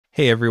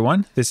Hey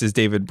everyone, this is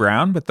David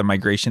Brown with the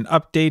migration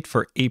update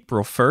for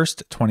April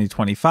 1st,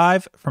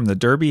 2025 from the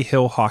Derby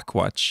Hill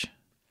Hawkwatch.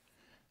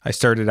 I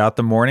started out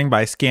the morning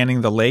by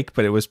scanning the lake,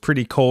 but it was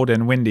pretty cold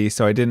and windy,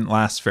 so I didn't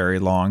last very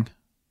long.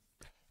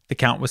 The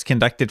count was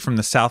conducted from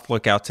the south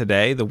lookout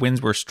today. The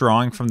winds were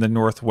strong from the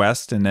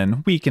northwest and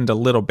then weakened a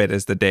little bit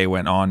as the day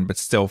went on, but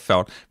still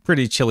felt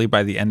pretty chilly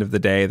by the end of the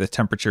day. The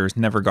temperatures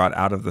never got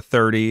out of the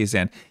 30s,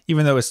 and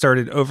even though it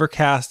started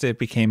overcast, it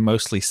became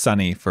mostly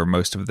sunny for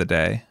most of the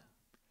day.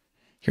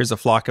 Here's a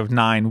flock of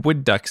 9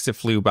 wood ducks that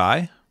flew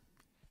by.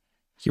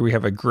 Here we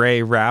have a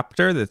gray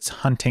raptor that's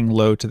hunting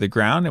low to the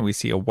ground, and we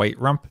see a white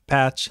rump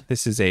patch.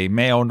 This is a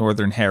male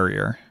northern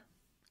harrier.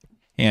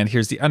 And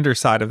here's the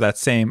underside of that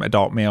same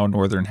adult male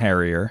northern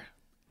harrier.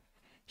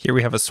 Here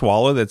we have a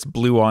swallow that's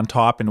blue on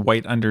top and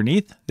white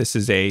underneath. This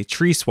is a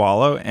tree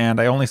swallow, and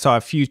I only saw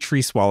a few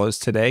tree swallows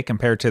today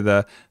compared to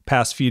the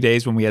past few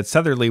days when we had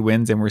southerly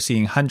winds and we're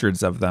seeing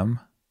hundreds of them.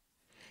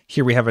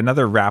 Here we have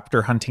another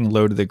raptor hunting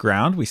low to the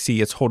ground. We see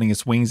it's holding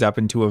its wings up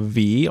into a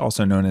V,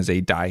 also known as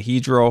a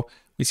dihedral.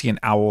 We see an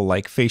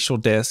owl-like facial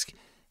disc.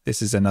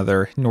 This is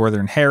another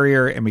northern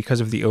harrier, and because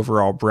of the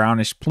overall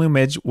brownish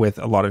plumage with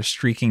a lot of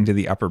streaking to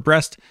the upper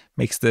breast,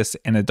 makes this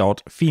an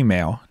adult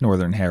female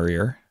northern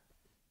harrier.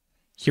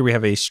 Here we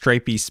have a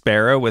stripy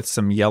sparrow with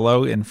some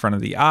yellow in front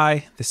of the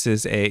eye. This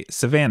is a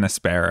savanna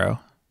sparrow.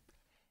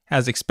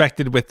 As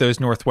expected with those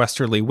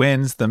northwesterly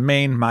winds, the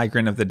main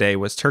migrant of the day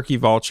was turkey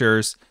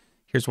vultures.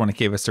 Here's one that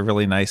gave us a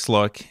really nice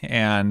look,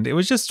 and it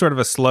was just sort of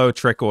a slow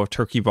trickle of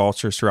turkey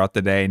vultures throughout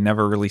the day,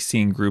 never really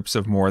seeing groups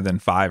of more than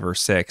 5 or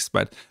 6,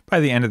 but by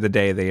the end of the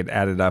day they had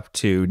added up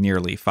to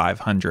nearly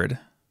 500.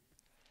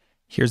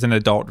 Here's an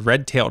adult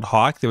red-tailed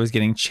hawk that was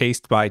getting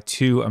chased by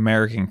 2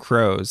 American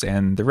crows,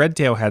 and the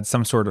red-tail had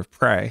some sort of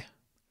prey.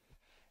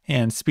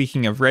 And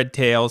speaking of red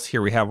tails,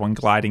 here we have one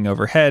gliding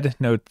overhead.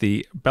 Note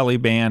the belly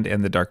band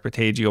and the dark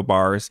patagial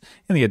bars,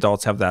 and the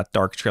adults have that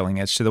dark trailing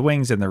edge to the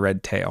wings and the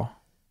red tail.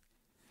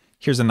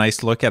 Here's a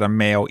nice look at a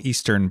male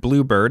eastern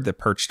bluebird that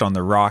perched on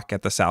the rock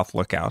at the south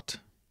lookout.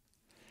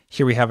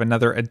 Here we have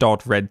another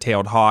adult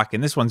red-tailed hawk,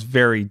 and this one's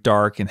very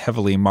dark and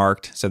heavily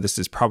marked, so this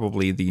is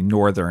probably the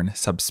northern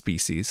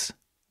subspecies.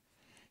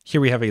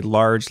 Here we have a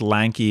large,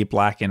 lanky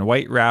black and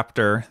white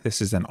raptor.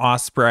 This is an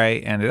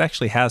osprey, and it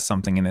actually has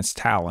something in its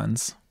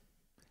talons.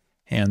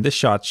 And this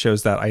shot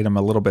shows that item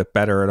a little bit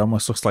better. It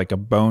almost looks like a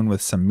bone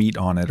with some meat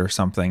on it or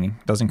something.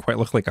 Doesn't quite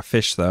look like a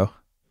fish, though.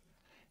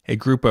 A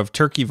group of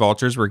turkey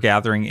vultures were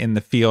gathering in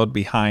the field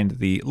behind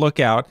the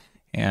lookout,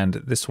 and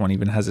this one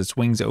even has its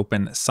wings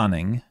open,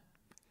 sunning.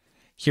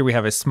 Here we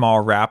have a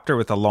small raptor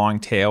with a long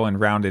tail and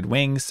rounded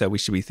wings, so we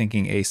should be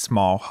thinking a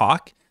small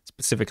hawk,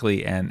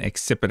 specifically an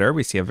accipiter.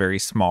 We see a very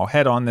small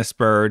head on this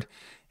bird,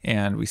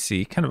 and we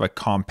see kind of a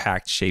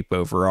compact shape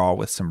overall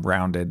with some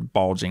rounded,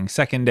 bulging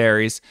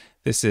secondaries.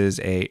 This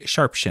is a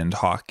sharp-shinned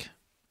hawk.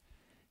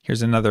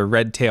 Here's another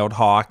red-tailed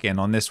hawk, and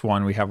on this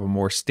one we have a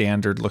more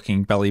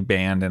standard-looking belly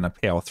band and a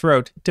pale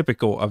throat,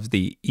 typical of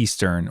the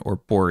eastern or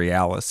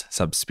borealis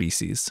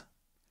subspecies.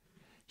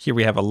 Here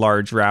we have a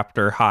large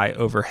raptor high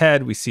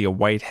overhead. We see a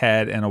white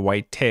head and a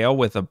white tail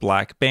with a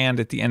black band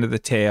at the end of the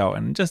tail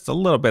and just a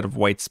little bit of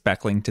white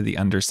speckling to the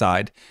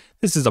underside.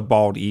 This is a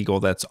bald eagle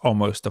that's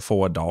almost a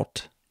full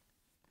adult.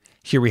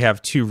 Here we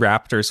have 2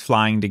 raptors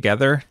flying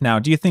together. Now,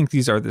 do you think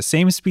these are the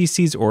same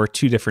species or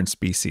 2 different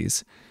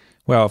species?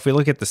 Well, if we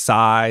look at the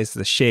size,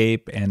 the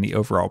shape, and the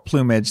overall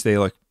plumage, they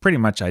look pretty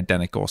much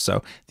identical.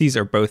 So these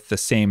are both the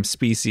same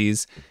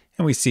species,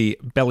 and we see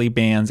belly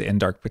bands and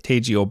dark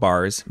patagial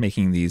bars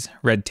making these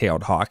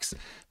red-tailed hawks.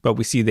 But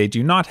we see they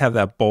do not have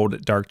that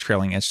bold, dark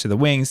trailing edge to the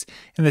wings,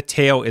 and the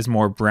tail is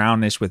more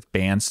brownish with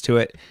bands to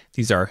it.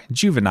 These are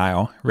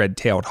juvenile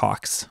red-tailed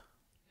hawks.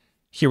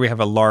 Here we have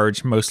a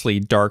large, mostly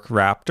dark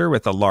raptor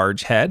with a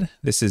large head.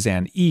 This is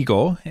an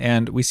eagle,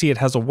 and we see it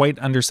has a white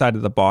underside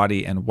of the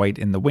body and white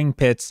in the wing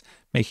pits,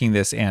 making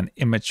this an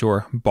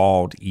immature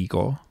bald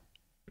eagle.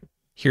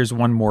 Here's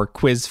one more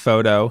quiz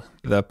photo.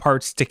 The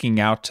part sticking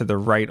out to the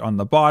right on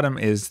the bottom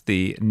is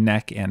the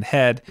neck and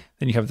head.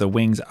 Then you have the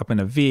wings up in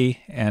a V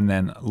and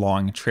then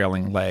long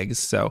trailing legs.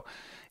 So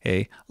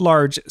a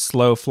large,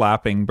 slow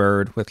flapping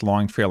bird with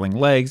long trailing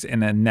legs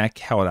and a neck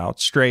held out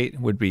straight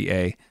would be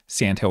a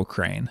sandhill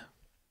crane.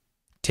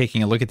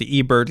 Taking a look at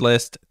the eBird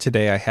list,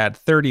 today I had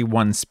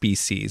 31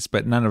 species,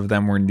 but none of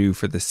them were new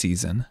for the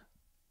season.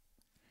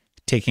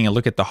 Taking a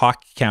look at the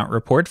hawk count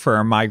report for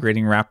our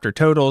migrating raptor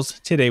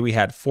totals, today we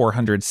had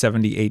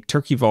 478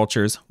 turkey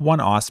vultures, 1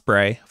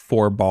 osprey,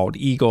 4 bald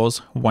eagles,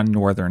 1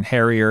 northern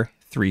harrier,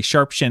 3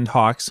 sharp-shinned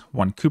hawks,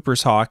 1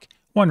 Cooper's hawk,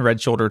 1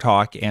 red-shouldered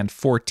hawk, and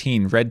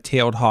 14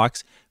 red-tailed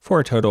hawks, for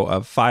a total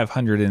of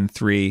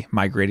 503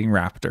 migrating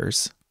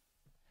raptors.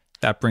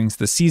 That brings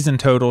the season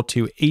total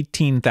to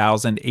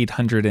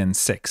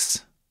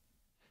 18,806.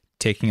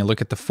 Taking a look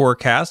at the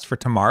forecast for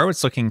tomorrow,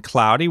 it's looking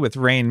cloudy with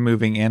rain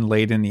moving in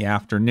late in the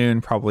afternoon,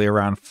 probably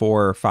around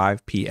 4 or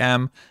 5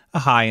 p.m., a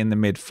high in the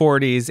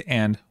mid-40s,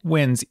 and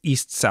winds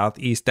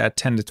east-southeast at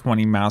 10 to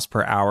 20 miles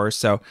per hour.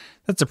 So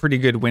that's a pretty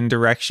good wind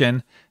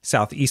direction.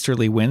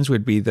 Southeasterly winds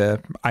would be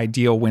the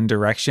ideal wind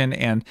direction,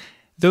 and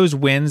those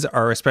winds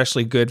are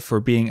especially good for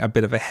being a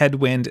bit of a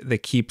headwind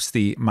that keeps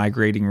the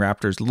migrating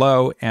raptors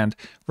low and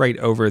right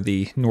over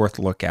the north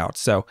lookout.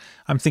 So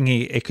I'm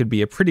thinking it could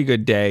be a pretty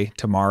good day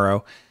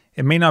tomorrow.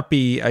 It may not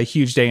be a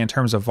huge day in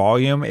terms of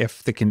volume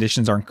if the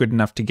conditions aren't good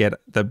enough to get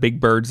the big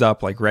birds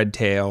up like red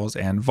tails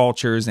and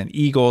vultures and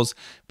eagles,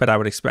 but I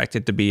would expect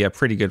it to be a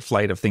pretty good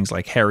flight of things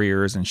like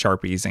harriers and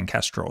sharpies and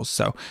kestrels.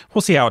 So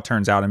we'll see how it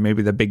turns out, and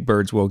maybe the big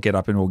birds will get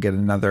up and we'll get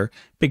another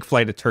big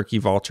flight of turkey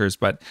vultures,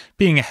 but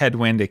being a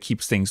headwind, it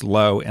keeps things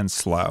low and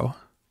slow.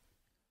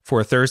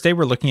 For Thursday,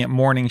 we're looking at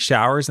morning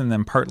showers and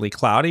then partly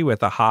cloudy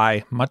with a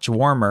high much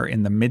warmer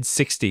in the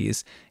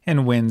mid-60s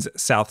and winds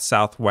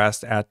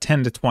south-southwest at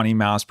 10 to 20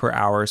 miles per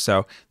hour.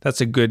 So that's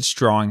a good,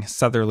 strong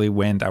southerly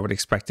wind. I would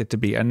expect it to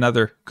be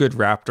another good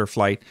raptor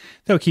flight.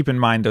 Though keep in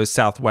mind those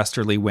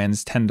southwesterly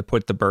winds tend to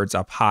put the birds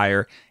up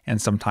higher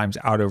and sometimes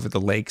out over the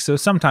lake. So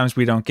sometimes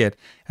we don't get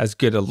as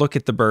good a look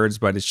at the birds,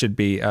 but it should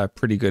be a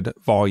pretty good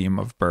volume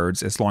of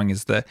birds as long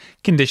as the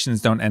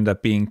conditions don't end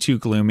up being too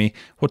gloomy.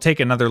 We'll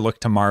take another look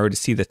tomorrow to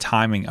see the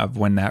timing of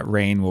when that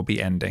rain will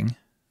be ending.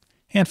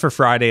 And for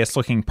Friday, it's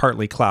looking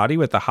partly cloudy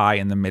with a high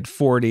in the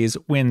mid-40s,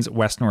 winds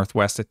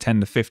west-northwest at 10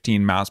 to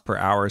 15 miles per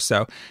hour.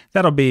 So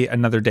that'll be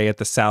another day at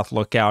the south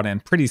lookout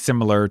and pretty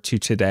similar to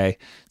today.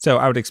 So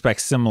I would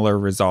expect similar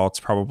results,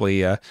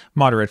 probably a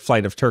moderate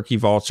flight of turkey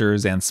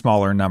vultures and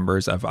smaller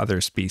numbers of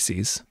other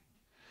species.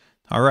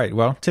 All right,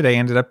 well, today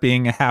ended up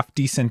being a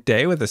half-decent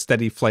day with a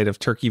steady flight of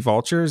turkey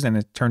vultures, and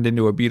it turned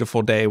into a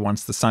beautiful day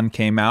once the sun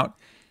came out.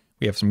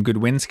 We have some good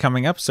winds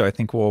coming up, so I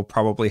think we'll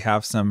probably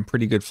have some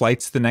pretty good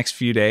flights the next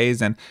few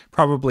days and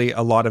probably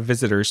a lot of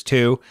visitors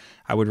too.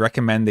 I would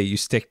recommend that you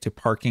stick to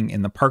parking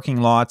in the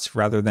parking lots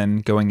rather than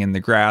going in the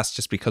grass,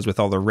 just because with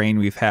all the rain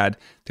we've had,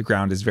 the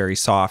ground is very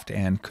soft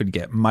and could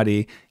get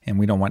muddy, and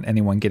we don't want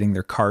anyone getting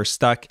their car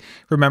stuck.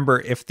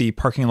 Remember, if the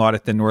parking lot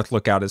at the North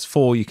Lookout is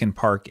full, you can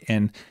park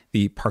in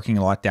the parking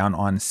lot down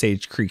on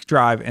Sage Creek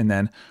Drive and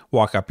then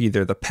walk up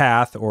either the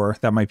path, or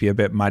that might be a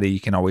bit muddy, you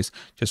can always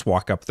just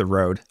walk up the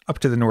road up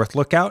to the North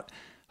Lookout.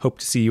 Hope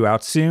to see you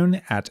out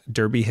soon at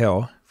Derby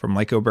Hill. From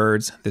Lake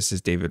O'Birds, this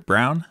is David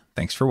Brown.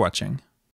 Thanks for watching.